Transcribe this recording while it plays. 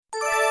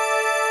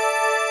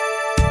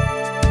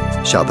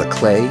Shall the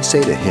clay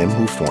say to him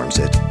who forms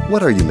it,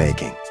 "What are you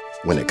making?"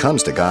 When it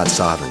comes to God's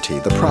sovereignty,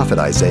 the prophet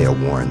Isaiah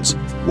warns,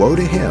 "Woe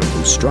to him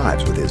who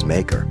strives with his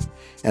maker."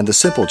 And the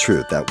simple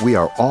truth that we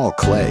are all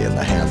clay in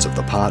the hands of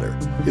the potter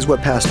is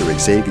what Pastor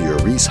Xavier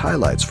Reese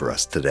highlights for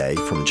us today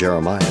from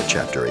Jeremiah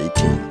chapter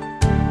 18.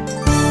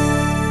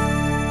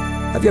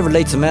 Have you ever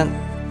laid cement?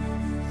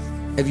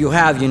 If you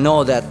have, you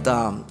know that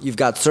you've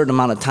got a certain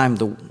amount of time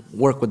to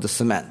work with the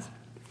cement.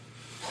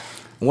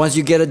 Once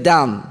you get it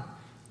down,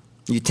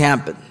 you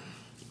tamp it.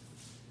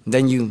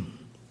 Then you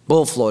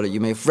bull float it. You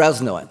may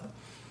Fresno it.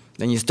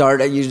 Then you start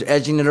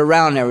edging it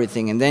around and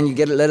everything, and then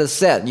you let it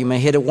set. You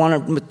may hit it 1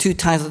 or 2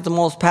 times at the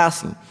most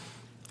passing,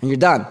 and you're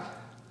done.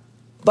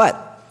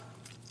 But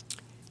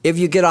if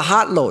you get a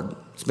hot load,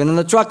 it's been in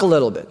the truck a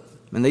little bit,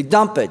 and they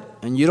dump it,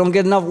 and you don't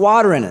get enough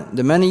water in it,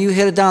 the minute you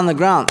hit it down on the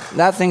ground,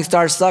 that thing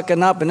starts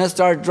sucking up, and it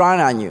starts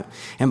drying on you.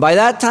 And by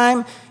that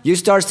time, you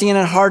start seeing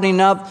it hardening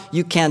up.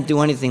 You can't do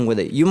anything with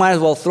it. You might as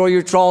well throw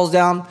your trowels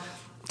down,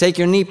 take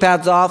your knee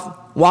pads off,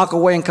 walk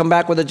away, and come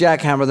back with a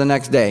jackhammer the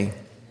next day.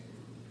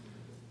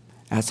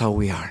 That's how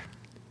we are.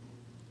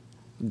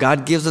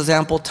 God gives us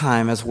ample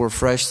time as we're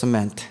fresh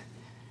cement.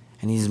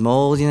 And he's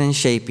molding and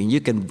shaping. You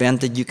can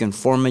bend it, you can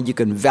form it, you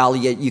can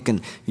valley it, you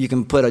can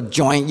put a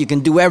joint, you can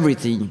do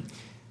everything.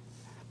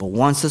 But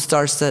once it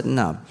starts setting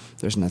up,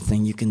 there's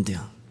nothing you can do.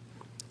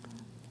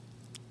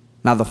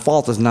 Now the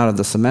fault is not of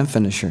the cement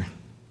finisher.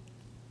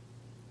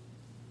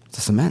 It's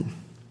the cement.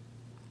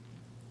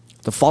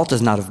 The fault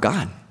is not of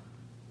God.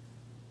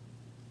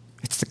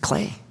 It's the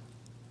clay.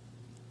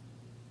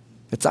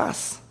 It's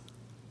us.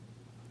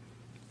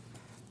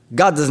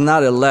 God does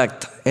not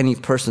elect any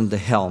person to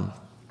hell,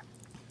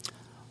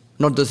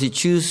 nor does he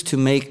choose to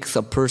make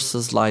a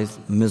person's life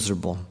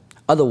miserable.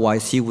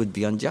 Otherwise, he would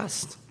be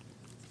unjust.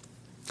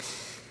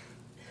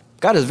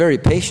 God is very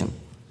patient.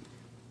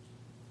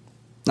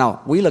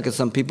 Now, we look at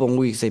some people and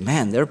we say,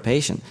 man, they're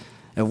patient.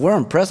 And we're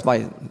impressed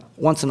by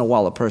once in a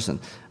while a person,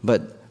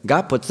 but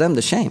God puts them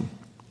to shame.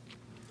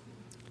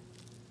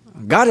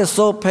 God is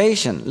so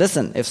patient.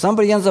 Listen, if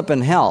somebody ends up in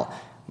hell,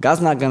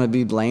 God's not going to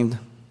be blamed.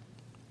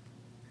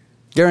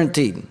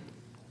 Guaranteed.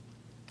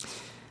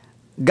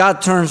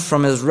 God turns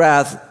from his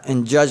wrath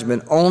and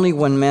judgment only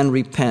when men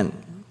repent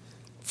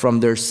from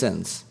their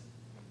sins.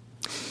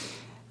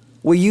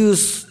 We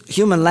use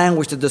human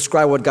language to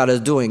describe what God is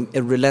doing.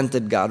 It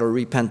relented God or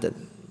repented.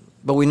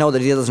 But we know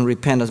that he doesn't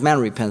repent as man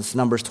repents.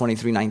 Numbers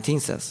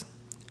 23:19 says.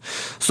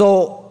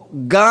 So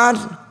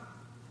God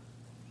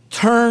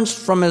turns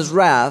from his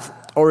wrath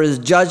or his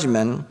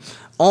judgment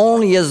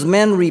only as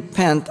men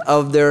repent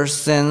of their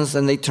sins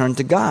and they turn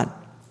to God.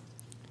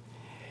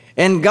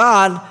 And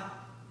God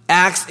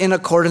acts in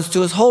accordance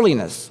to his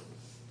holiness.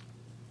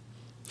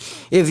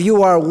 If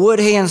you are wood,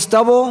 hay, and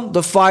stubble,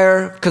 the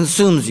fire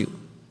consumes you.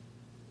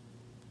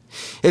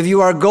 If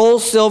you are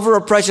gold, silver,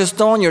 or precious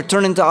stone, you're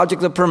turned into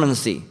object of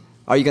permanency.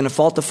 Are you going to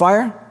fault the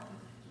fire?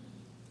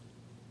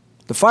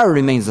 The fire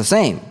remains the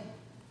same.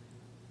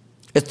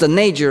 It's the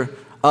nature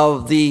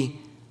of the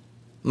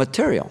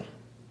material.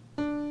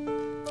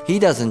 He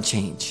doesn't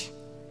change.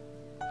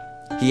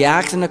 He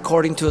acts in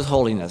according to his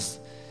holiness,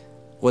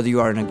 whether you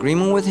are in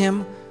agreement with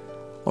him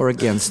or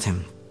against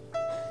him.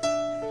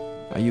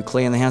 Are you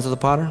clay in the hands of the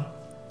potter?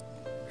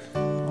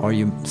 Or are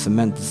you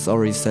cement that's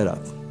already set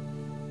up?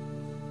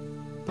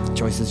 The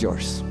choice is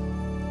yours.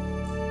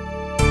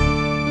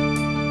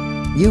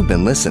 You've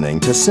been listening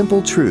to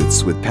Simple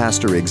Truths with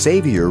Pastor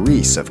Xavier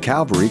Reese of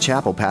Calvary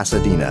Chapel,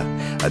 Pasadena,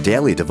 a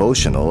daily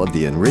devotional of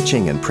the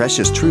enriching and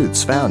precious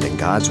truths found in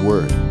God's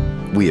Word.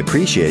 We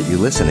appreciate you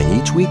listening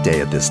each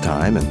weekday at this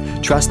time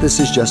and trust this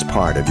is just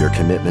part of your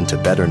commitment to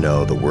better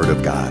know the Word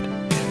of God.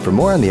 For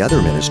more on the other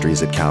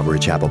ministries at Calvary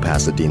Chapel,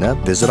 Pasadena,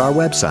 visit our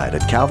website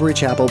at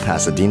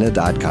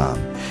calvarychapelpasadena.com.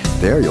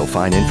 There you'll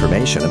find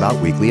information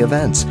about weekly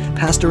events,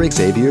 Pastor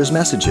Xavier's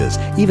messages,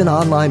 even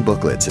online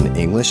booklets in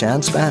English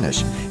and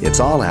Spanish.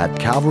 It's all at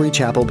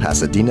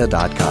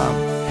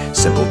calvarychapelpasadena.com.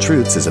 Simple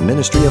Truths is a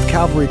ministry of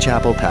Calvary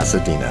Chapel,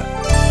 Pasadena.